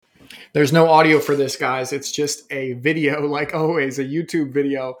There's no audio for this, guys. It's just a video, like always, a YouTube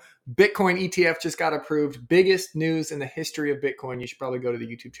video. Bitcoin ETF just got approved. Biggest news in the history of Bitcoin. You should probably go to the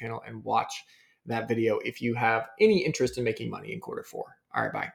YouTube channel and watch that video if you have any interest in making money in quarter four. All right, bye.